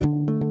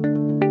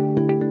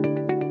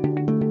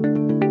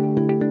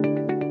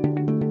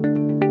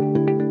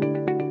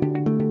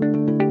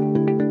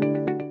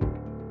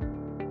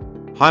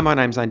Hi, my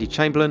name's Andy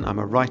Chamberlain. I'm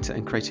a writer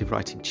and creative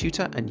writing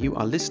tutor, and you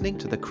are listening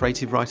to the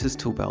Creative Writers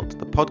Toolbelt,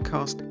 the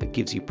podcast that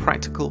gives you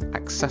practical,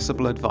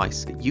 accessible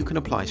advice that you can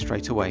apply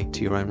straight away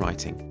to your own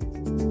writing.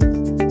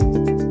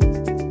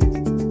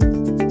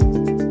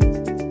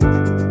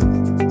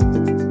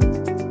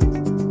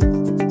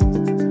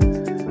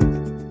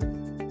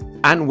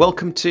 And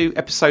welcome to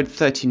episode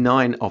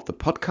 39 of the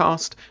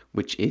podcast,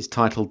 which is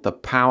titled The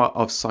Power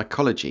of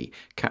Psychology,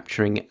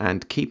 Capturing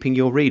and Keeping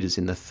Your Readers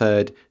in the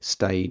Third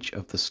Stage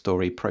of the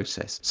Story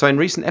Process. So in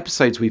recent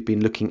episodes, we've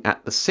been looking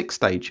at the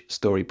 6-stage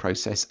story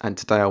process, and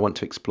today I want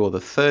to explore the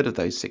third of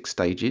those 6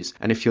 stages.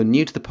 And if you're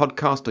new to the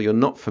podcast or you're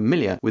not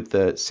familiar with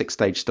the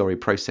 6-stage story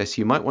process,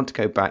 you might want to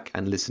go back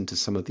and listen to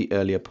some of the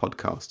earlier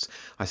podcasts.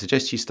 I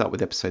suggest you start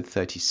with episode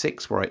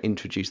 36, where I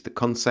introduce the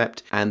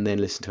concept, and then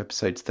listen to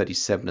episodes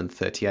 37 and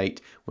 38,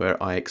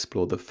 where I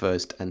explore the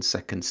first and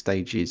second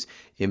stages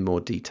in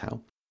more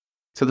detail.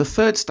 So the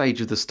third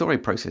stage of the story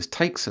process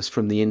takes us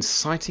from the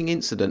inciting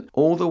incident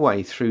all the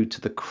way through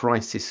to the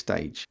crisis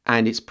stage.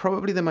 And it's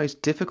probably the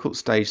most difficult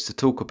stage to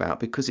talk about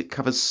because it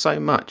covers so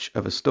much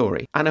of a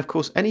story. And of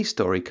course, any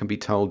story can be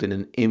told in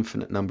an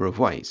infinite number of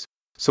ways.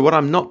 So what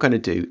I'm not going to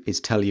do is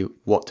tell you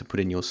what to put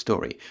in your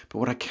story, but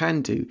what I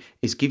can do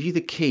is give you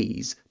the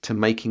keys to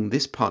making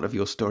this part of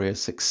your story a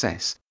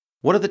success.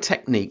 What are the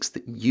techniques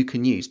that you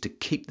can use to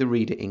keep the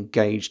reader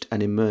engaged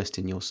and immersed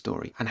in your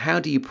story? And how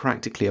do you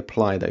practically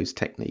apply those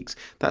techniques?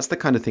 That's the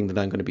kind of thing that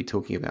I'm going to be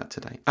talking about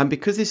today. And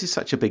because this is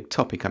such a big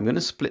topic, I'm going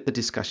to split the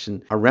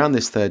discussion around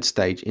this third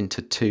stage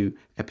into 2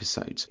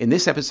 episodes. In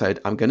this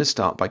episode, I'm going to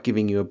start by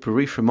giving you a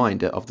brief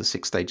reminder of the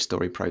 6-stage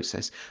story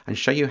process and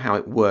show you how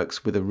it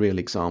works with a real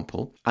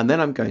example. And then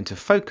I'm going to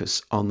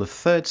focus on the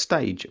third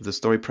stage of the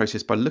story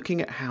process by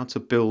looking at how to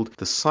build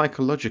the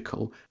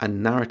psychological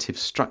and narrative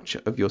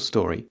structure of your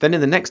story. Then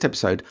in the next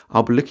episode,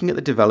 I'll be looking at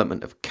the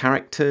development of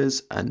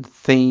characters and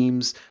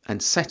themes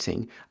and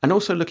setting, and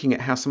also looking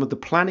at how some of the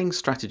planning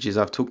strategies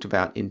I've talked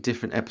about in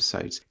different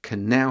episodes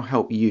can now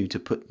help you to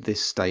put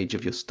this stage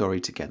of your story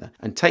together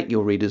and take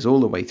your readers all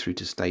the way through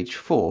to stage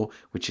 4,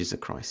 which is a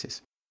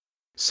crisis.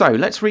 So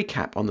let's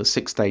recap on the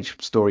 6-stage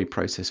story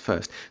process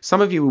first. Some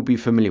of you will be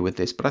familiar with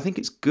this, but I think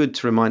it's good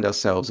to remind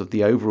ourselves of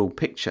the overall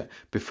picture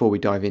before we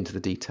dive into the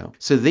detail.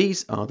 So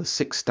these are the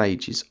 6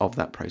 stages of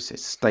that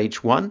process.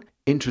 Stage 1,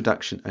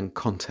 introduction and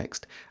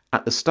context.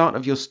 At the start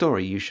of your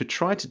story, you should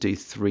try to do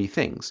 3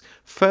 things.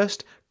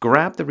 First,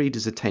 grab the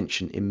reader's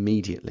attention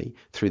immediately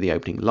through the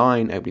opening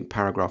line, opening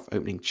paragraph,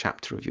 opening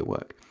chapter of your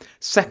work.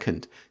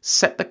 Second,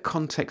 set the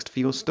context for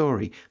your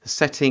story, the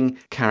setting,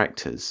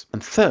 characters.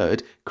 And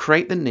third,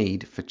 create the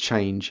need for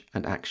change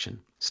and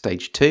action.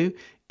 Stage 2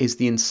 is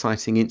the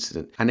inciting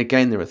incident. And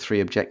again, there are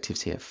 3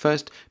 objectives here.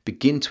 First,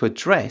 begin to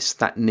address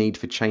that need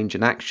for change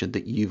and action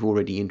that you've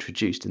already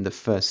introduced in the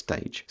first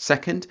stage.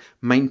 Second,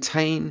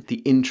 maintain the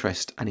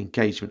interest and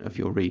engagement of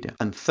your reader.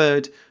 And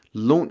third,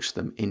 launch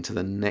them into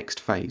the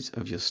next phase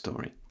of your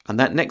story. And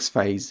that next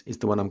phase is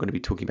the one I'm going to be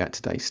talking about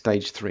today,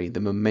 stage 3, the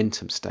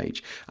momentum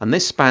stage. And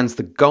this spans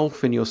the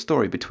gulf in your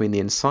story between the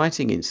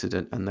inciting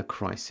incident and the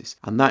crisis.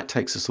 And that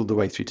takes us all the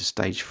way through to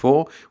stage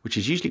 4, which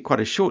is usually quite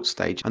a short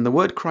stage. And the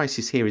word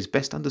crisis here is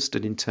best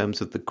understood in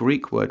terms of the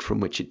Greek word from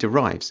which it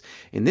derives.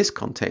 In this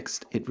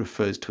context, it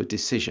refers to a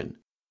decision.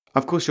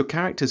 Of course, your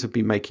characters have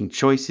been making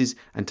choices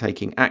and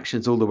taking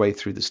actions all the way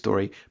through the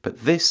story,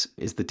 but this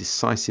is the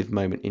decisive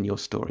moment in your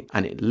story,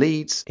 and it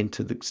leads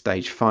into the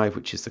stage 5,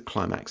 which is the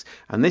climax.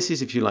 And this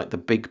is, if you like, the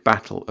big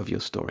battle of your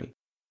story.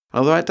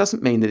 Although it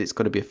doesn't mean that it's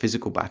got to be a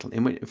physical battle.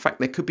 In fact,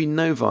 there could be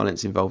no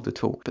violence involved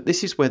at all. But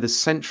this is where the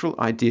central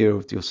idea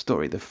of your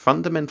story, the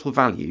fundamental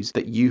values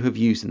that you have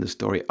used in the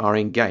story, are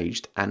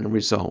engaged and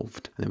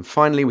resolved. And then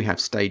finally, we have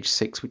stage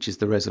 6, which is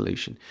the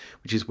resolution,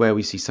 which is where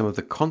we see some of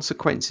the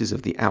consequences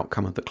of the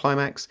outcome of the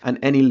climax, and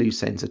any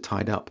loose ends are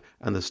tied up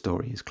and the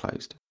story is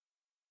closed.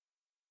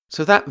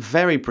 So that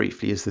very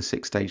briefly is the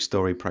 6-stage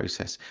story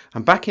process.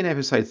 And back in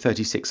episode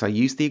 36, I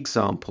used the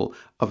example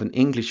of an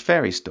English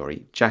fairy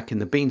story, Jack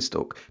and the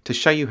Beanstalk, to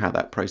show you how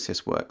that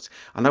process works.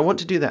 And I want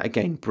to do that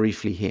again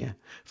briefly here.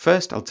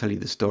 First, I'll tell you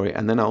the story,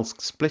 and then I'll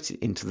split it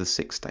into the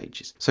 6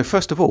 stages. So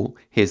first of all,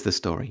 here's the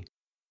story.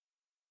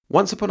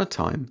 Once upon a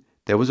time,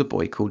 there was a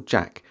boy called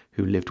Jack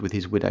who lived with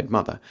his widowed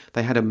mother.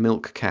 They had a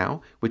milk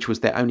cow, which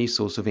was their only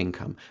source of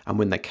income, and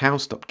when the cow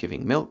stopped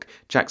giving milk,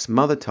 Jack's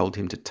mother told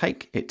him to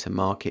take it to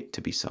market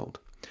to be sold.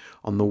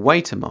 On the way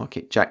to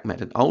market, Jack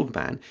met an old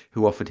man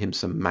who offered him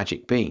some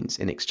magic beans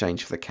in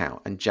exchange for the cow,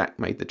 and Jack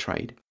made the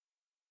trade.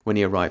 When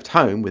he arrived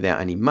home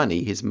without any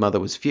money, his mother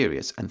was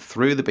furious and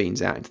threw the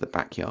beans out into the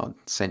backyard and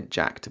sent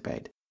Jack to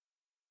bed.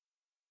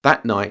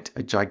 That night,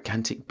 a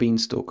gigantic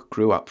beanstalk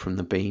grew up from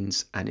the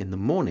beans, and in the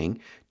morning,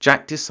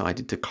 Jack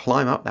decided to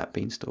climb up that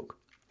beanstalk.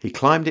 He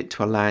climbed it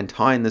to a land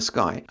high in the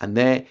sky, and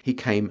there he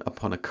came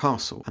upon a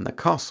castle, and the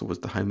castle was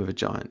the home of a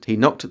giant. He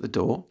knocked at the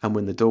door, and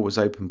when the door was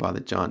opened by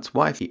the giant's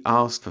wife, he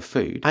asked for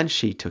food, and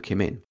she took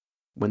him in.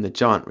 When the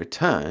giant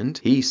returned,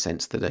 he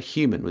sensed that a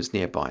human was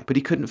nearby, but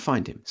he couldn't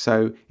find him.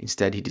 So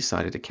instead he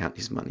decided to count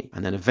his money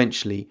and then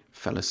eventually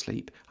fell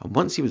asleep. And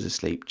once he was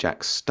asleep,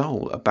 Jack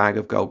stole a bag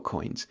of gold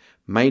coins,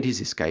 made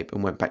his escape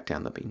and went back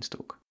down the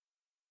beanstalk.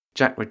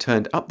 Jack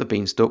returned up the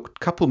beanstalk a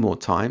couple more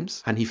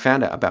times and he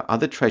found out about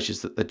other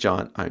treasures that the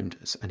giant owned,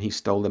 and he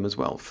stole them as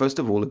well. First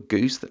of all, a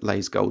goose that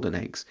lays golden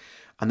eggs,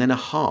 and then a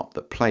harp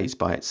that plays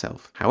by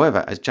itself.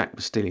 However, as Jack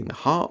was stealing the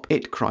harp,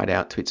 it cried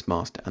out to its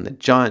master, and the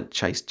giant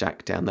chased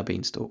Jack down the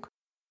beanstalk.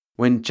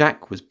 When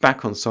Jack was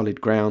back on solid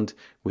ground,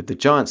 with the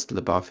giant still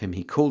above him,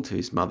 he called to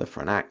his mother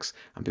for an axe,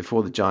 and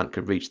before the giant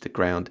could reach the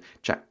ground,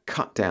 Jack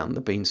cut down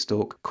the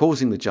beanstalk,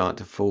 causing the giant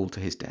to fall to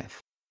his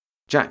death.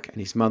 Jack and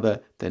his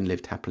mother then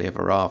lived happily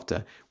ever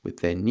after with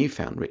their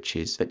newfound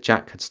riches that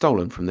Jack had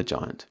stolen from the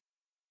giant.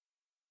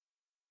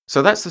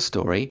 So that's the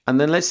story,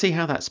 and then let's see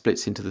how that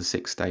splits into the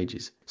 6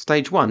 stages.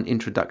 Stage 1,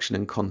 introduction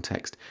and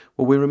context.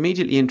 Well, we're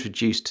immediately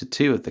introduced to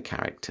 2 of the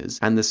characters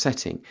and the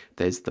setting.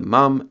 There's the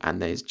mum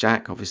and there's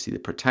Jack, obviously the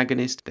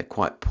protagonist. They're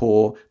quite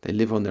poor, they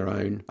live on their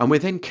own, and we're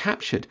then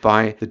captured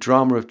by the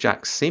drama of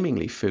Jack's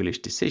seemingly foolish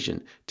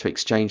decision to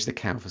exchange the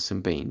cow for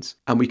some beans.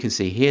 And we can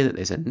see here that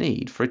there's a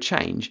need for a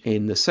change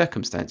in the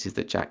circumstances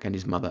that Jack and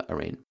his mother are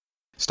in.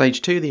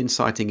 Stage 2, the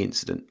inciting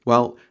incident.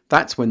 Well,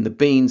 that's when the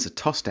beans are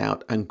tossed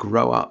out and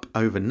grow up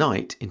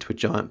overnight into a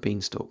giant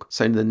beanstalk.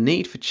 So the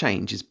need for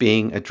change is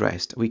being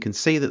addressed. We can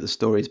see that the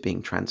story is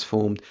being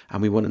transformed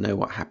and we want to know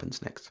what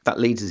happens next. That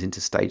leads us into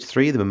stage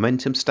 3, the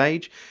momentum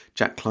stage.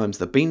 Jack climbs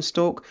the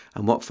beanstalk,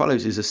 and what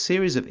follows is a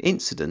series of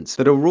incidents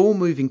that are all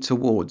moving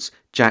towards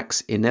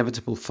Jack's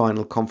inevitable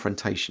final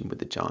confrontation with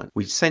the giant.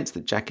 We sense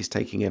that Jack is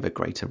taking ever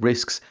greater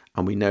risks,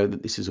 and we know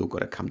that this has all got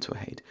to come to a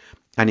head.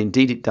 And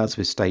indeed it does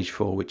with stage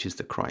 4, which is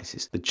the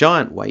crisis. The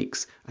giant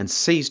wakes and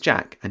sees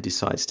Jack and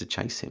decides to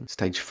chase him.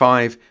 Stage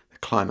 5, the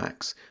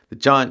climax. The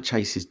giant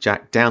chases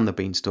Jack down the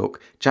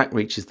beanstalk. Jack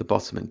reaches the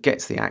bottom and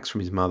gets the axe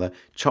from his mother,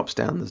 chops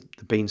down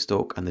the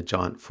beanstalk, and the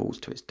giant falls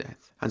to his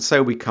death. And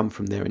so we come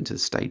from there into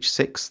stage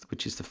 6,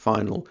 which is the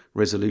final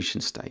resolution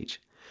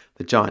stage.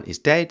 The giant is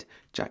dead,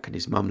 Jack and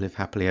his mum live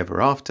happily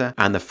ever after,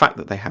 and the fact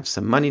that they have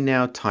some money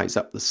now ties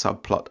up the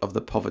subplot of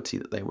the poverty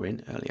that they were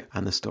in earlier,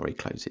 and the story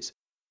closes.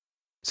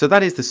 So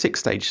that is the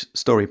 6-stage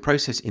story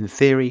process in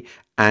theory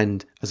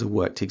and as a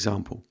worked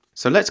example.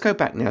 So let's go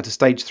back now to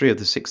stage 3 of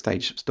the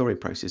 6-stage story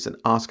process and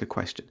ask a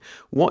question.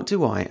 What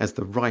do I, as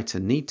the writer,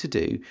 need to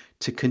do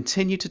to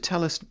continue to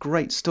tell a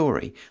great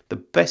story, the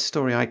best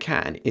story I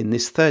can, in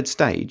this 3rd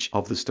stage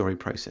of the story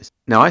process?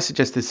 Now, I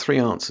suggest there's 3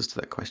 answers to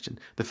that question.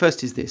 The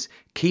first is this: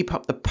 keep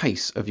up the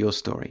pace of your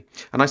story.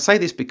 And I say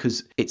this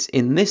because it's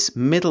in this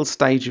middle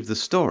stage of the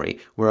story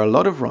where a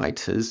lot of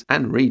writers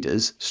and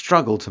readers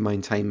struggle to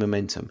maintain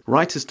momentum.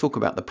 Writers talk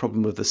about the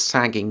problem of the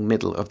sagging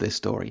middle of their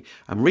story,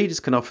 and readers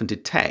can often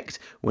detect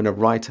when a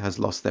writer has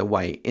lost their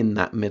way in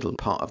that middle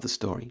part of the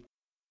story.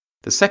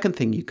 The second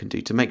thing you can do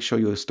to make sure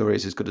your story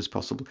is as good as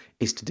possible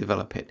is to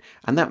develop it.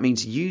 And that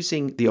means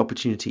using the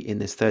opportunity in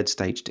this 3rd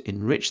stage to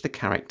enrich the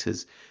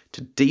characters, to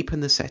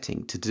deepen the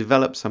setting, to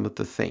develop some of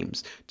the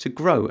themes, to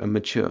grow and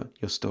mature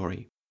your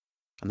story.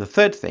 And the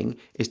 3rd thing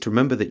is to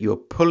remember that you are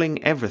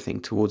pulling everything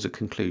towards a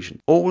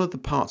conclusion. All of the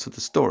parts of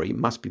the story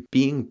must be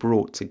being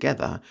brought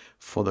together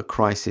for the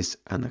crisis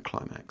and the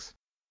climax.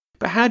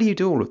 But how do you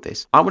do all of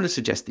this? I want to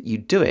suggest that you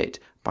do it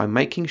by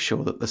making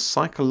sure that the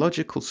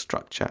psychological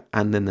structure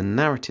and then the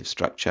narrative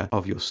structure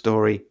of your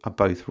story are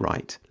both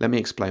right. Let me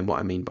explain what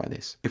I mean by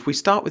this. If we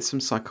start with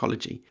some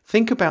psychology,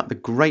 think about the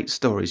great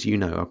stories you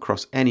know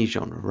across any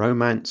genre: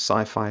 romance,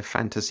 sci-fi,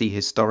 fantasy,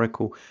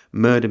 historical,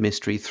 murder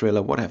mystery,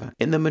 thriller, whatever.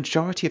 In the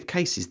majority of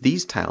cases,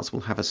 these tales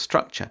will have a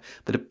structure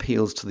that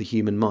appeals to the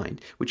human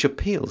mind, which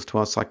appeals to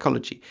our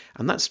psychology.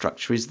 And that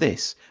structure is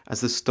this: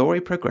 as the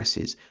story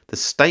progresses, the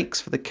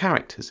stakes for the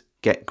characters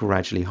get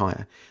gradually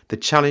higher. The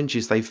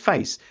challenges they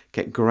face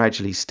get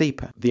gradually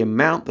steeper. The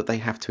amount that they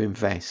have to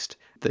invest,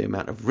 the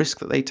amount of risk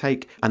that they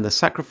take, and the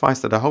sacrifice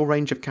that a whole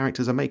range of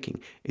characters are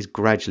making is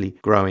gradually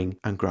growing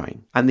and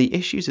growing. And the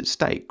issues at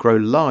stake grow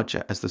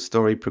larger as the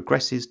story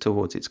progresses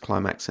towards its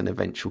climax and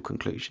eventual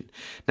conclusion.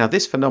 Now,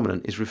 this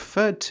phenomenon is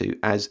referred to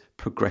as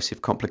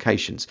progressive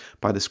complications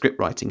by the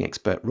scriptwriting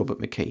expert Robert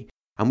McKee,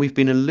 and we've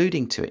been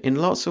alluding to it in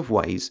lots of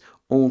ways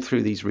all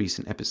through these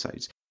recent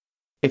episodes.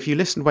 If you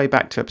listened way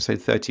back to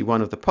episode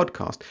 31 of the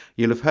podcast,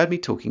 you'll have heard me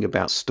talking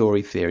about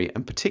story theory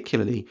and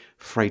particularly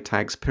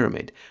Freytag's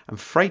pyramid. And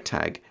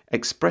Freytag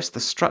expressed the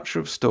structure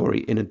of story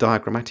in a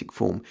diagrammatic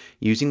form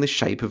using the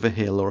shape of a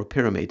hill or a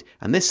pyramid.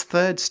 And this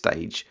 3rd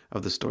stage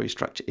of the story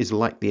structure is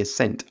like the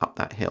ascent up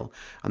that hill.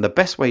 And the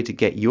best way to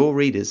get your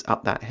readers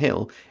up that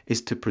hill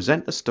is to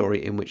present a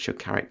story in which your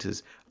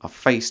characters are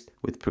faced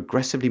with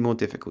progressively more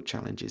difficult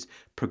challenges,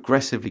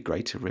 progressively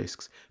greater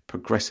risks,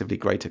 progressively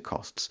greater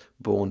costs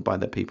borne by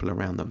the people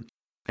around them.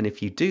 And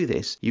if you do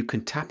this, you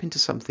can tap into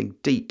something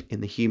deep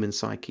in the human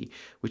psyche,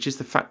 which is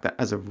the fact that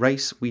as a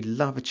race, we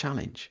love a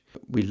challenge.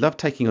 We love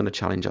taking on a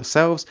challenge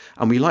ourselves,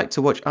 and we like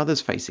to watch others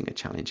facing a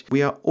challenge.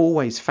 We are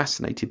always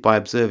fascinated by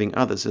observing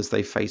others as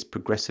they face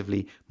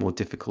progressively more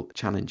difficult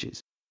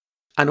challenges.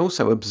 and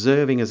also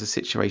observing as a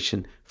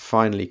situation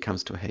finally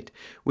comes to a head.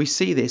 We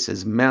see this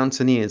as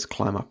mountaineers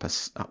climb up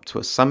to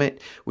a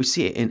summit. We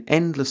see it in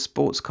endless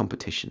sports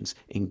competitions,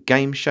 in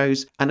game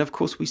shows, and of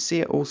course we see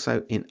it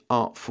also in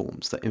art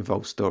forms that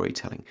involve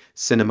storytelling,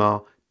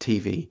 cinema,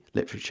 TV,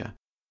 literature.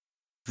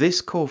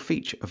 This core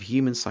feature of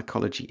human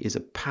psychology is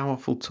a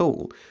powerful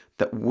tool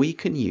that we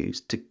can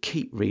use to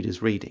keep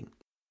readers reading.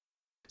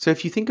 So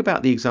if you think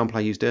about the example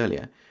I used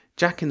earlier,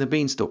 Jack and the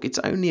Beanstalk, it's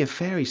only a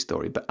fairy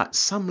story, but at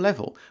some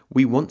level,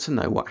 we want to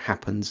know what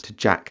happens to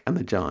Jack and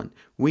the giant.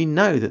 We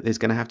know that there's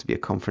going to have to be a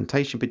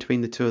confrontation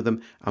between the two of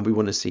them, and we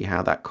want to see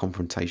how that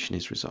confrontation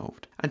is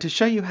resolved. And to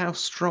show you how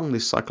strong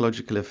this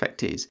psychological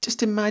effect is,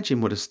 just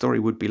imagine what a story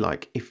would be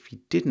like if you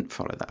didn't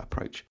follow that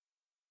approach.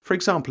 For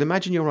example,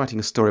 imagine you're writing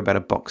a story about a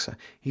boxer.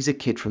 He's a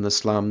kid from the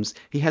slums.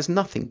 He has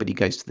nothing, but he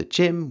goes to the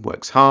gym,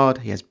 works hard,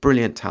 he has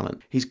brilliant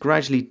talent. He's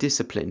gradually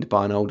disciplined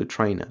by an older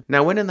trainer.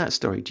 Now, when in that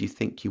story do you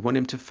think you want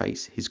him to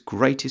face his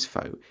greatest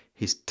foe,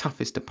 his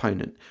toughest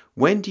opponent?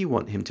 When do you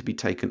want him to be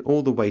taken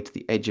all the way to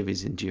the edge of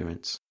his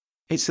endurance?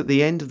 It's at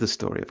the end of the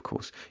story, of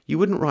course. You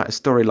wouldn't write a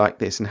story like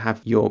this and have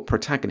your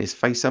protagonist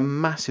face a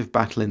massive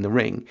battle in the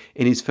ring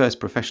in his first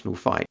professional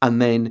fight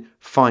and then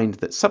find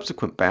that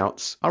subsequent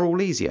bouts are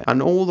all easier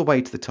and all the way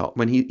to the top.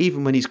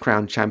 Even when he's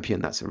crowned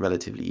champion, that's a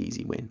relatively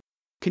easy win.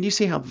 Can you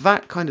see how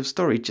that kind of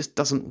story just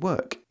doesn't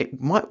work?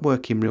 It might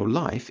work in real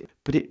life,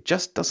 but it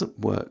just doesn't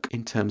work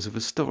in terms of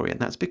a story,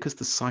 and that's because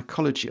the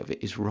psychology of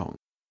it is wrong.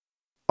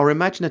 Or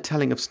imagine a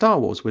telling of Star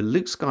Wars where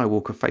Luke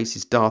Skywalker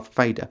faces Darth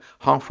Vader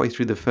halfway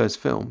through the first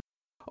film.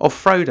 Or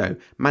Frodo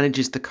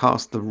manages to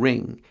cast the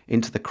ring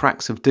into the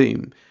cracks of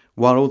Doom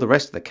while all the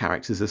rest of the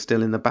characters are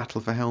still in the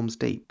battle for Helm's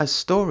Deep. As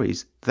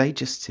stories, they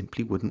just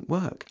simply wouldn't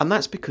work. And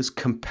that's because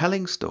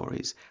compelling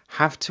stories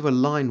have to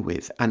align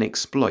with and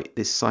exploit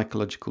this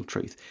psychological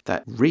truth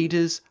that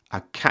readers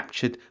are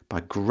captured by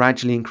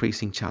gradually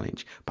increasing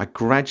challenge, by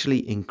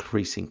gradually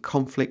increasing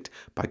conflict,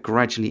 by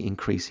gradually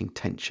increasing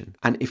tension.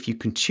 And if you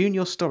can tune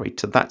your story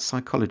to that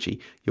psychology,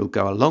 you'll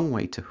go a long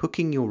way to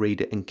hooking your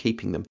reader and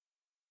keeping them.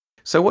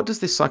 So what does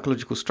this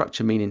psychological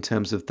structure mean in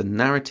terms of the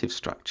narrative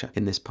structure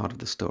in this part of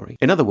the story?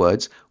 In other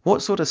words,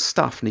 what sort of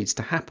stuff needs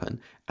to happen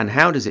and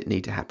how does it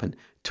need to happen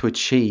to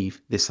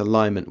achieve this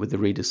alignment with the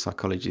reader's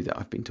psychology that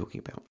I've been talking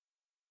about?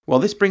 Well,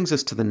 this brings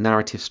us to the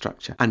narrative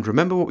structure. And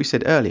remember what we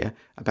said earlier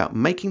about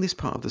making this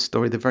part of the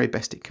story the very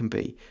best it can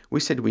be. We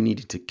said we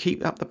needed to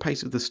keep up the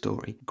pace of the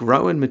story,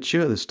 grow and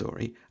mature the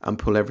story, and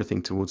pull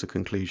everything towards a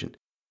conclusion.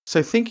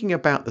 So thinking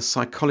about the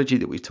psychology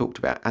that we talked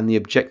about and the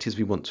objectives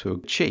we want to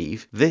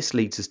achieve, this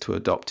leads us to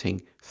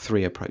adopting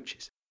 3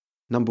 approaches.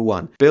 Number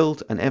 1,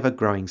 build an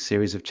ever-growing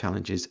series of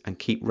challenges and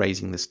keep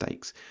raising the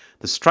stakes.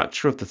 The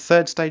structure of the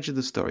 3rd stage of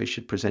the story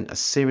should present a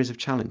series of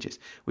challenges,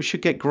 which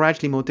should get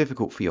gradually more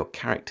difficult for your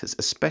characters,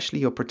 especially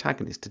your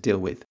protagonist, to deal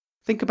with.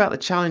 Think about the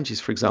challenges,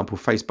 for example,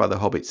 faced by the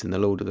hobbits in The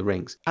Lord of the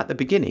Rings. At the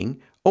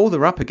beginning, all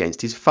they're up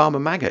against is Farmer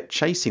Maggot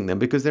chasing them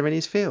because they're in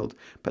his field.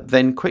 But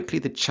then quickly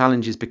the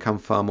challenges become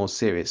far more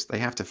serious. They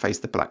have to face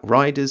the Black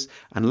Riders,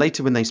 and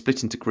later when they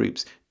split into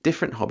groups,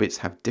 different hobbits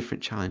have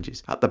different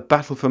challenges. At the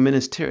Battle for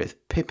Minas Tirith,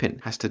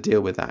 Pippin has to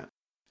deal with that.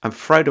 And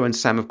Frodo and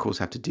Sam, of course,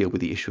 have to deal with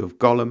the issue of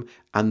Gollum,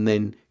 and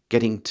then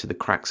getting to the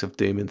cracks of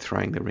Doom and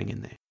throwing the ring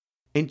in there.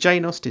 In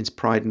Jane Austen's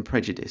Pride and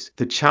Prejudice,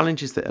 the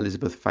challenges that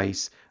Elizabeth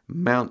faces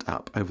mount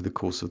up over the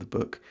course of the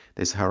book.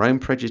 There's her own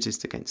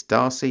prejudice against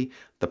Darcy,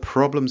 the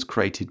problems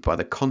created by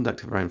the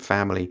conduct of her own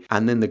family,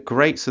 and then the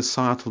great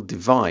societal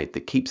divide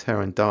that keeps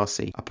her and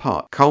Darcy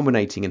apart,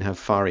 culminating in her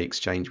fiery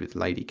exchange with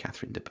Lady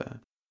Catherine de Bourgh.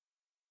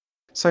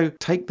 So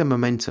take the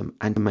momentum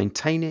and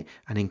maintain it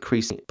and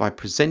increase it by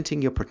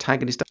presenting your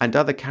protagonist and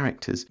other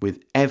characters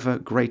with ever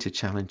greater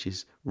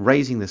challenges,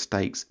 raising the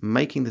stakes,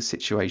 making the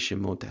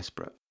situation more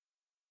desperate.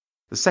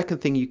 The second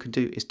thing you can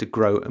do is to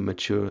grow and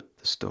mature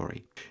the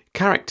story.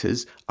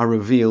 Characters are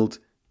revealed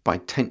by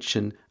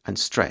tension and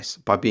stress,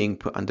 by being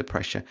put under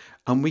pressure,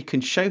 and we can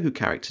show who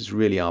characters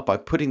really are by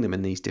putting them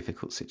in these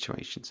difficult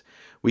situations.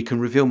 We can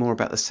reveal more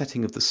about the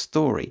setting of the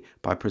story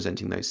by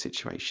presenting those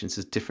situations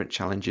as different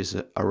challenges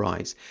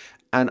arise.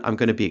 And I'm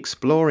going to be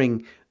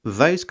exploring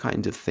those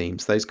kinds of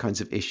themes, those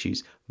kinds of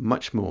issues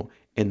much more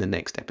in the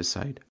next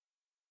episode.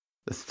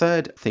 The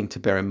third thing to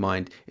bear in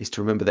mind is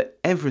to remember that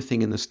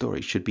everything in the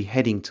story should be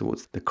heading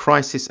towards the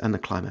crisis and the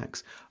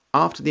climax.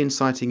 After the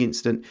inciting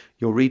incident,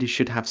 your readers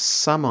should have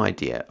some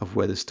idea of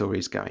where the story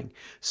is going.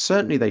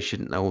 Certainly they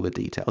shouldn't know all the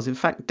details. In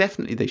fact,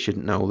 definitely they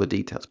shouldn't know all the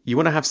details. You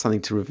want to have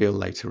something to reveal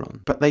later on.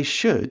 But they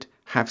should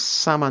have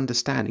some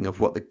understanding of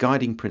what the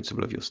guiding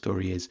principle of your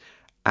story is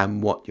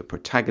and what your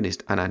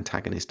protagonist and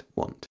antagonist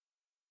want.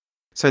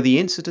 So the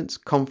incidents,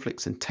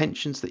 conflicts and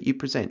tensions that you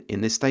present in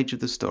this stage of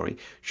the story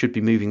should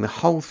be moving the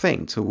whole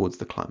thing towards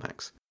the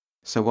climax.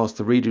 So whilst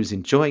the reader is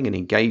enjoying and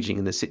engaging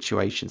in the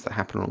situations that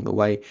happen along the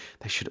way,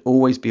 they should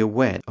always be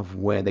aware of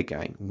where they're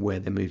going, where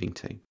they're moving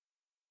to.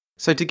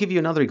 So to give you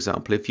another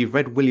example, if you've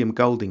read William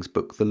Golding's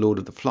book, The Lord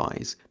of the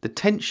Flies, the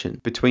tension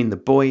between the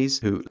boys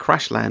who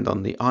crash land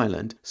on the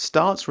island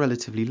starts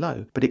relatively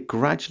low, but it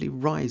gradually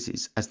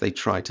rises as they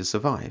try to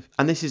survive.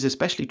 And this is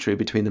especially true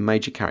between the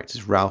major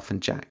characters Ralph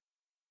and Jack.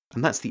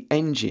 And that's the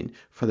engine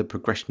for the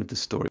progression of the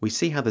story. We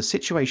see how the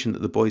situation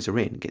that the boys are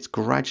in gets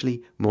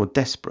gradually more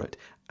desperate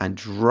and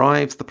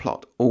drives the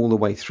plot all the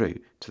way through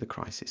to the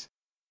crisis.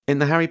 In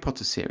the Harry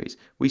Potter series,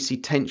 we see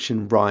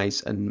tension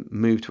rise and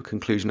move to a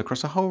conclusion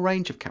across a whole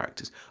range of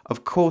characters.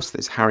 Of course,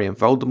 there's Harry and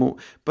Voldemort,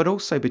 but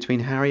also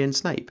between Harry and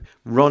Snape,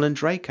 Ron and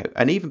Draco,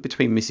 and even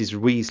between Mrs.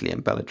 Weasley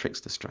and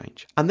Bellatrix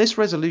Lestrange. And this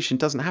resolution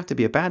doesn't have to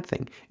be a bad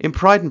thing. In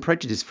Pride and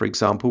Prejudice, for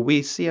example,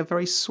 we see a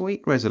very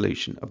sweet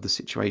resolution of the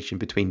situation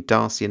between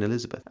Darcy and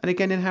Elizabeth. And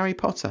again, in Harry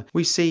Potter,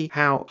 we see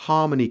how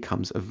harmony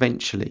comes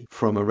eventually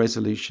from a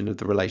resolution of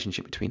the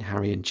relationship between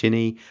Harry and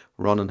Ginny,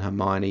 Ron and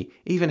Hermione,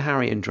 even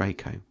Harry and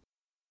Draco.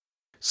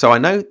 So I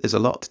know there's a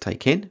lot to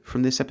take in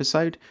from this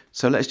episode,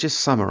 so let's just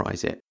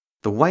summarise it.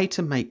 The way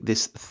to make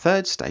this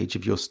third stage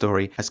of your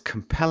story as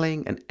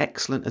compelling and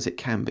excellent as it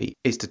can be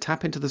is to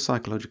tap into the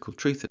psychological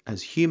truth that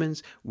as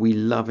humans, we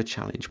love a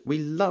challenge. We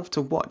love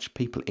to watch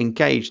people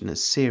engaged in a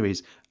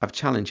series of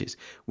challenges.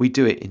 We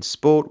do it in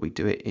sport, we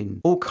do it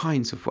in all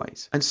kinds of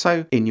ways. And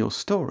so in your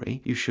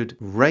story, you should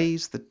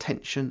raise the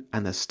tension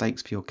and the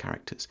stakes for your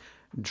characters.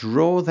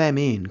 Draw them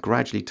in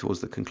gradually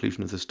towards the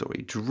conclusion of the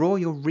story. Draw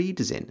your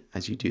readers in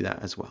as you do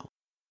that as well.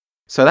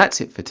 So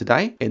that's it for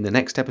today. In the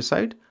next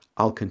episode,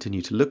 I'll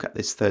continue to look at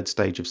this third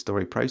stage of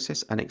story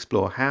process and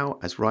explore how,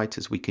 as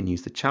writers, we can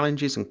use the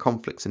challenges and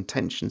conflicts and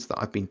tensions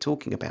that I've been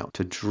talking about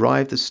to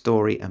drive the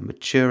story and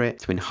mature it,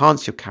 to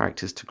enhance your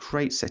characters, to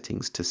create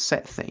settings, to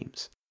set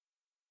themes.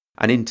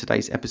 And in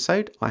today's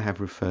episode, I have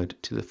referred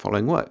to the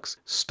following works.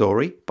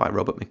 Story by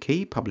Robert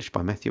McKee, published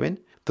by Methuen.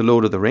 The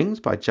Lord of the Rings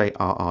by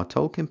J.R.R.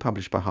 Tolkien,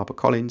 published by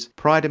HarperCollins.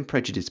 Pride and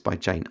Prejudice by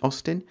Jane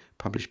Austen,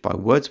 published by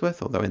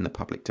Wordsworth, although in the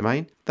public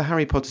domain. The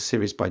Harry Potter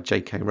series by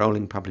J.K.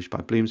 Rowling, published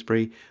by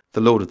Bloomsbury.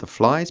 The Lord of the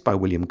Flies by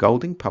William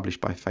Golding,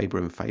 published by Faber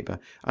and Faber.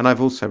 And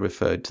I've also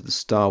referred to the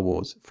Star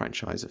Wars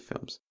franchise of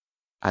films.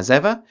 As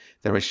ever,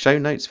 there are show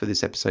notes for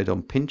this episode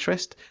on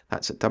Pinterest.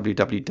 That's at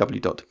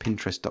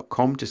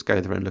www.pinterest.com. Just go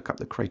there and look up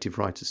the Creative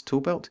Writers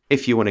Toolbelt.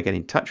 If you want to get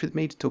in touch with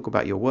me to talk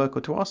about your work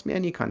or to ask me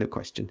any kind of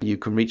question, you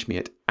can reach me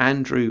at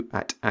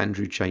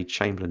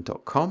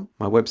andrew@andrewjchamberlain.com.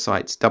 My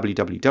website's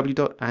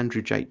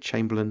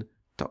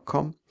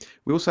www.andrewjchamberlain.com.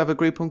 We also have a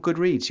group on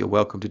Goodreads. You're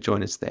welcome to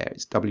join us there.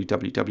 It's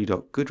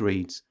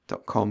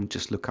www.goodreads.com.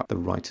 Just look up the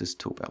Writers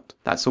Toolbelt.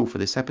 That's all for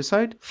this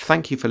episode.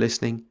 Thank you for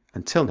listening.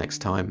 Until next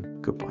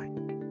time, goodbye.